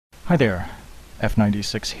Hi there,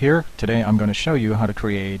 F96 here. Today I'm going to show you how to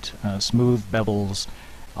create smooth bevels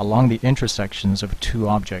along the intersections of two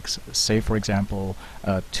objects. Say for example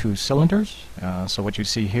two cylinders. So what you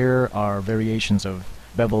see here are variations of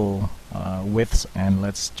bevel widths, and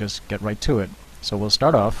let's just get right to it. So we'll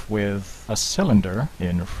start off with a cylinder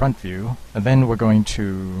in front view, and then we're going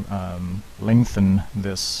to lengthen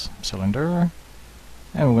this cylinder,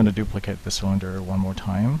 and we're going to duplicate the cylinder one more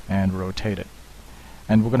time and rotate it.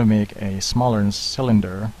 And we're going to make a smaller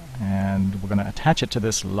cylinder, and we're going to attach it to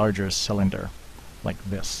this larger cylinder like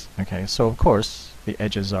this. Okay, so of course the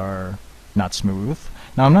edges are not smooth.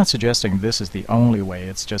 Now I'm not suggesting this is the only way,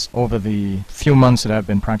 it's just over the few months that I've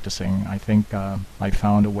been practicing, I think I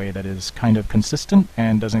found a way that is kind of consistent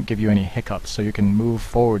and doesn't give you any hiccups, so you can move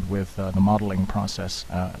forward with the modeling process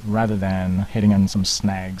rather than hitting on some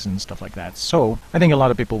snags and stuff like that. So I think a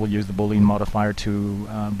lot of people will use the Boolean modifier to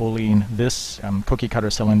Boolean this cookie cutter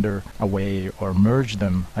cylinder away or merge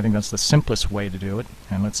them. I think that's the simplest way to do it,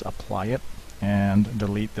 and let's apply it and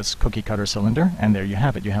delete this cookie cutter cylinder, and there you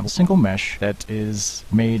have it. You have a single mesh that is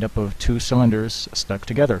made up of two cylinders stuck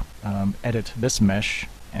together. Edit this mesh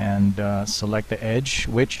and select the edge,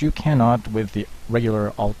 which you cannot with the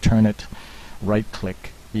regular alternate right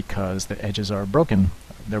click because the edges are broken.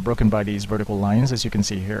 They're broken by these vertical lines, as you can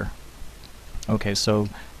see here. Okay, so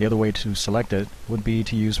the other way to select it would be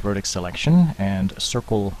to use vertex selection and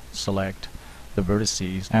circle select the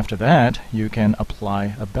vertices. After that you can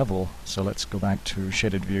apply a bevel. So let's go back to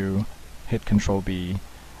shaded view, hit Control B,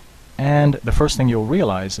 and the first thing you'll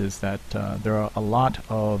realize is that there are a lot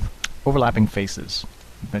of overlapping faces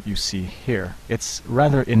that you see here. It's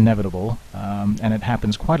rather inevitable, and it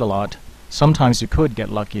happens quite a lot. Sometimes you could get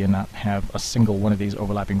lucky and not have a single one of these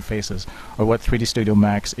overlapping faces, or what 3D Studio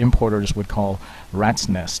Max importers would call rat's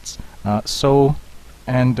nests. I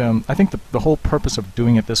think the whole purpose of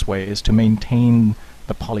doing it this way is to maintain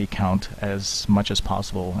the poly count as much as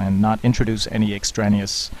possible and not introduce any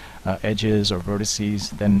extraneous edges or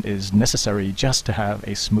vertices than is necessary just to have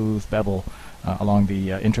a smooth bevel along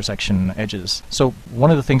the intersection edges. So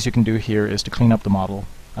one of the things you can do here is to clean up the model.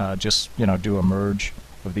 Just do a merge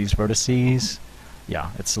of these vertices. Yeah,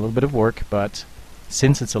 it's a little bit of work, but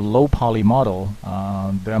since it's a low poly model,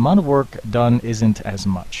 the amount of work done isn't as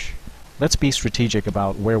much. Let's be strategic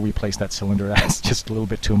about where we place that cylinder. That's just a little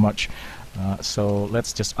bit too much. So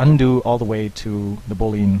let's just undo all the way to the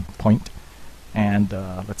Boolean point, and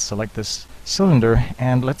let's select this cylinder,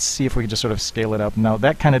 and let's see if we can just sort of scale it up. Now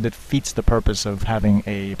that kind of defeats the purpose of having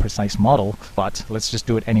a precise model, but let's just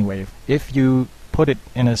do it anyway. If you put it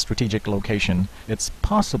in a strategic location, it's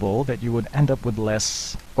possible that you would end up with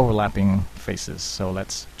less overlapping faces. So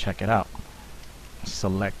let's check it out.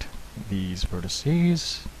 Select these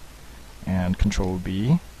vertices and Control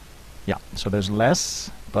B. Yeah, so there's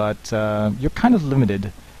less, but you're kind of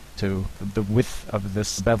limited to the width of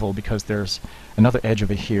this bevel because there's another edge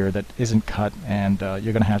over here that isn't cut, and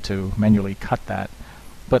you're going to have to manually cut that.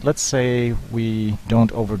 But let's say we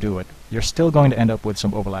don't overdo it. You're still going to end up with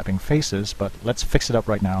some overlapping faces, but let's fix it up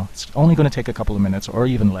right now. It's only going to take a couple of minutes or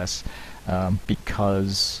even less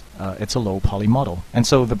because it's a low poly model. And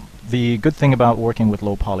so the good thing about working with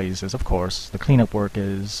low polys is, of course, the cleanup work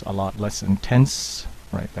is a lot less intense.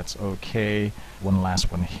 Right, that's okay. One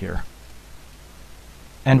last one here.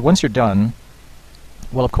 And once you're done,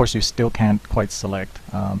 well, of course, you still can't quite select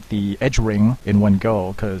the edge ring in one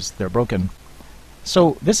go because they're broken.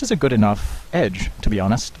 So this is a good enough edge, to be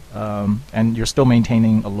honest, and you're still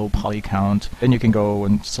maintaining a low poly count. Then you can go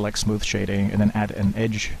and select smooth shading and then add an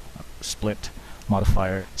edge split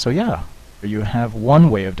modifier. So yeah, you have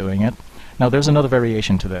one way of doing it. Now there's another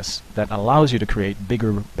variation to this that allows you to create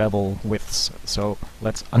bigger bevel widths. So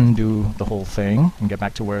let's undo the whole thing and get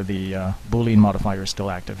back to where the Boolean modifier is still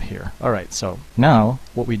active here. Alright, so now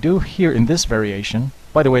what we do here in this variation,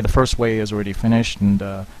 by the way, the first way is already finished, and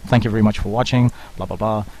thank you very much for watching, blah blah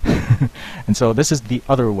blah. And so this is the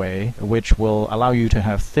other way, which will allow you to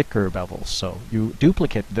have thicker bevels. So you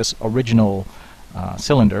duplicate this original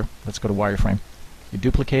cylinder. Let's go to wireframe. You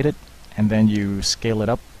duplicate it, and then you scale it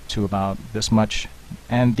up to about this much,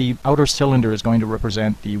 and the outer cylinder is going to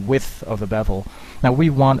represent the width of the bevel. Now we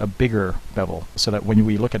want a bigger bevel so that when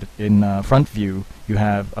we look at it in front view, you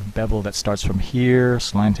have a bevel that starts from here,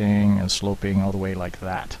 slanting and sloping all the way like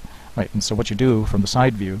that. Right, and so what you do from the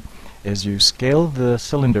side view is you scale the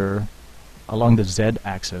cylinder along the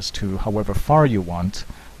Z-axis to however far you want,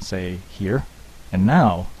 say here, and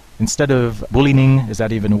now instead of booleaning, is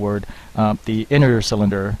that even a word, the inner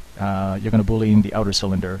cylinder, you're going to boolean the outer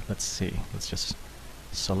cylinder. Let's see, let's just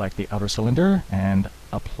select the outer cylinder and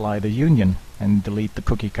apply the union and delete the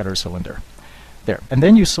cookie cutter cylinder. There. And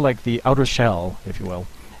then you select the outer shell, if you will,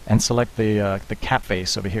 and select the cap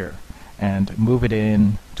face over here, and move it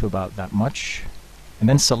in to about that much. And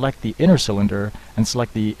then select the inner cylinder and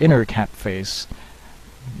select the inner cap face,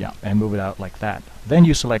 yeah, and move it out like that. Then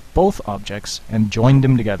you select both objects and join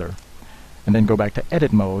them together. And then go back to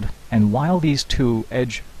edit mode, and while these two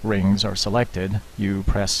edge rings are selected, you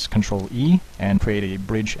press Ctrl E and create a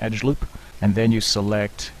bridge edge loop, and then you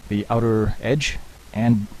select the outer edge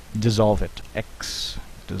and dissolve it. X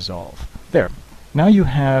dissolve. There. Now you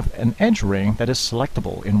have an edge ring that is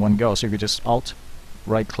selectable in one go, so you could just Alt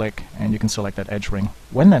right click and you can select that edge ring.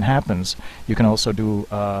 When that happens, you can also do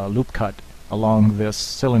a loop cut along this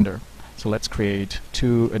cylinder. So let's create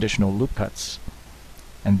 2 additional loop cuts,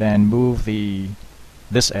 and then move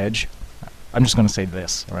this edge. I'm just going to say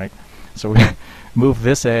this, alright? So we move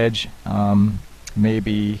this edge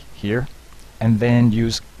maybe here, and then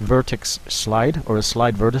use vertex slide or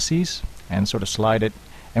slide vertices and sort of slide it.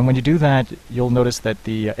 And when you do that, you'll notice that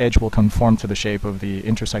the edge will conform to the shape of the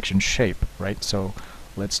intersection shape, right? So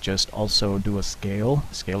let's just also do a scale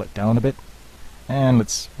it down a bit, and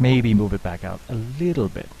let's maybe move it back out a little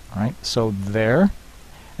bit, alright? So there,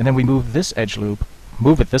 and then we move this edge loop,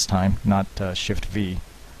 move it this time, not Shift V.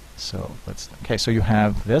 So okay, so you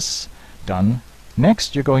have this done.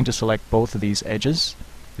 Next, you're going to select both of these edges,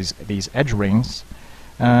 these edge rings,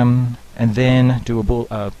 and then do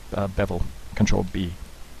a bevel, Control B.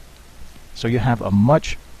 So you have a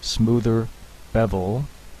much smoother bevel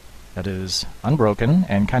that is unbroken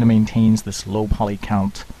and kind of maintains this low poly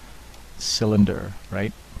count cylinder,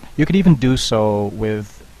 right? You could even do so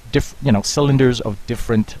with cylinders of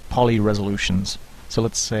different poly resolutions. So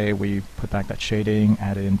let's say we put back that shading,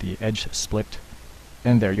 add in the edge split,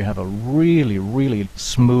 and there you have a really, really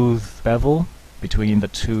smooth bevel between the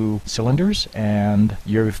 2 cylinders, and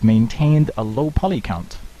you've maintained a low poly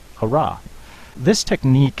count. Hurrah! This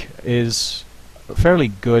technique is fairly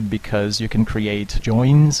good because you can create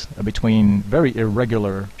joins between very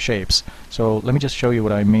irregular shapes. So let me just show you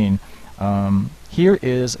what I mean. Here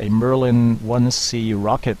is a Merlin 1C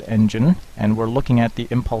rocket engine, and we're looking at the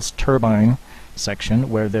impulse turbine section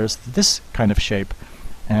where there's this kind of shape,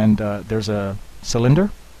 and there's a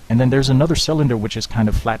cylinder, and then there's another cylinder which is kind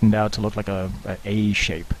of flattened out to look like a A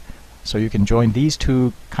shape. So you can join these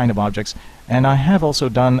 2 kind of objects, and I have also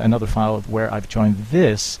done another file where I've joined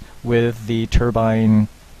this with the turbine,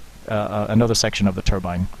 another section of the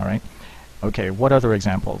turbine. Alright. Okay, what other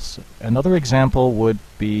examples? Another example would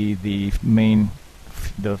be the main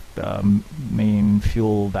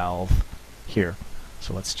fuel valve here.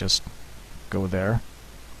 So let's just go there,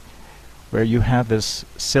 where you have this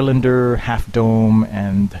cylinder, half dome,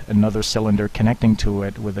 and another cylinder connecting to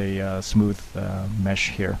it with a smooth mesh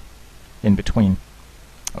here in between.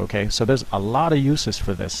 Okay, so there's a lot of uses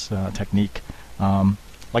for this technique.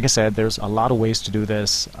 Like I said, there's a lot of ways to do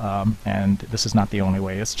this, and this is not the only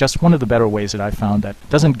way. It's just one of the better ways that I found that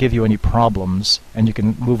doesn't give you any problems, and you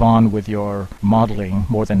can move on with your modeling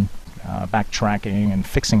more than backtracking and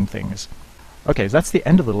fixing things. Okay, so that's the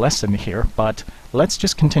end of the lesson here, but let's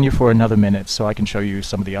just continue for another minute so I can show you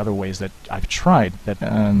some of the other ways that I've tried that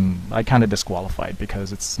I kind of disqualified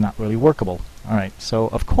because it's not really workable. Alright, so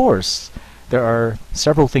of course there are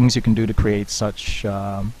several things you can do to create such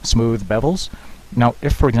smooth bevels. Now,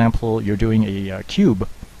 if for example you're doing a cube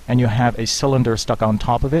and you have a cylinder stuck on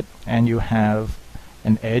top of it and you have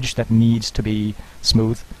an edge that needs to be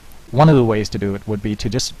smooth, one of the ways to do it would be to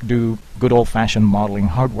just do good old-fashioned modeling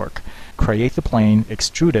hard work. Create the plane,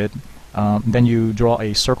 extrude it, then you draw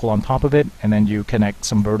a circle on top of it, and then you connect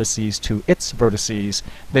some vertices to its vertices,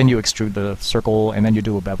 then you extrude the circle, and then you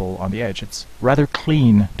do a bevel on the edge. It's rather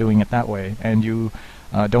clean doing it that way, and you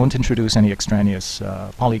don't introduce any extraneous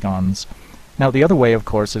polygons. Now the other way, of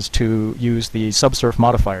course, is to use the subsurf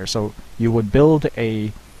modifier. So you would build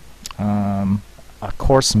a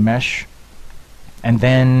coarse mesh, and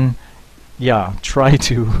then try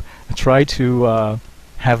to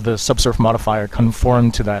have the subsurf modifier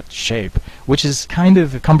conform to that shape, which is kind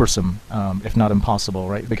of cumbersome, if not impossible,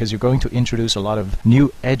 right? Because you're going to introduce a lot of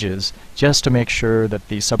new edges just to make sure that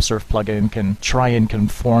the subsurf plugin can try and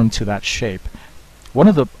conform to that shape. One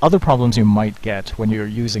of the other problems you might get when you're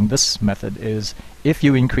using this method is if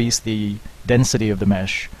you increase the density of the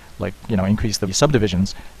mesh, like, increase the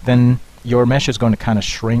subdivisions, then your mesh is going to kind of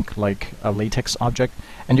shrink like a latex object,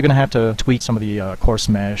 and you're going to have to tweak some of the coarse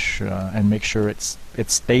mesh and make sure it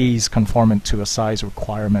stays conformant to a size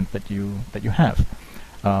requirement that you have.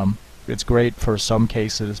 It's great for some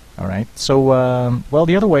cases. Alright, so well,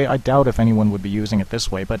 the other way, I doubt if anyone would be using it this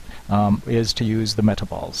way, but is to use the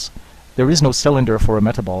metaballs. There is no cylinder for a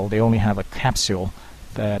metaball. They only have a capsule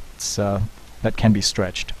that's that can be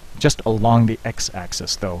stretched, just along the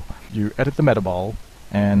x-axis though. You edit the metaball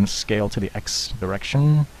and scale to the x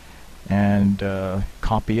direction, and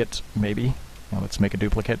copy it maybe. Now let's make a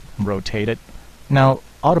duplicate, rotate it. Now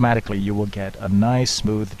automatically you will get a nice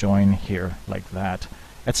smooth join here, like that.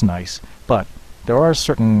 That's nice, but there are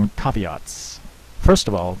certain caveats. First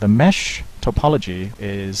of all, the mesh topology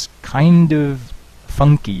is kind of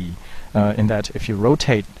funky in that if you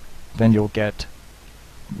rotate, then you'll get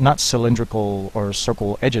not cylindrical or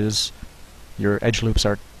circle edges. Your edge loops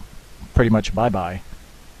are pretty much bye-bye.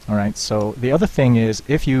 Alright, so the other thing is,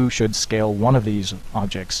 if you should scale one of these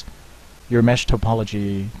objects, your mesh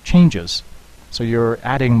topology changes. So you're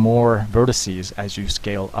adding more vertices as you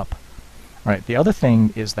scale up. Alright, the other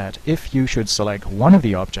thing is that if you should select one of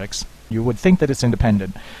the objects, you would think that it's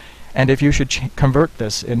independent. And if you should convert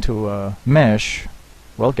this into a mesh,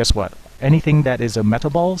 well, guess what? Anything that is a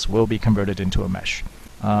metaballs will be converted into a mesh.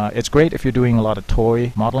 It's great if you're doing a lot of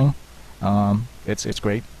toy modeling. It's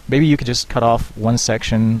great. Maybe you could just cut off one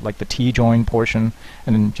section, like the T-join portion,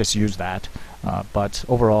 and then just use that. But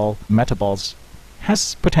overall, metaballs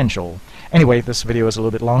has potential. Anyway, this video is a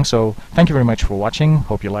little bit long, so thank you very much for watching.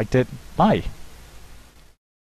 Hope you liked it. Bye!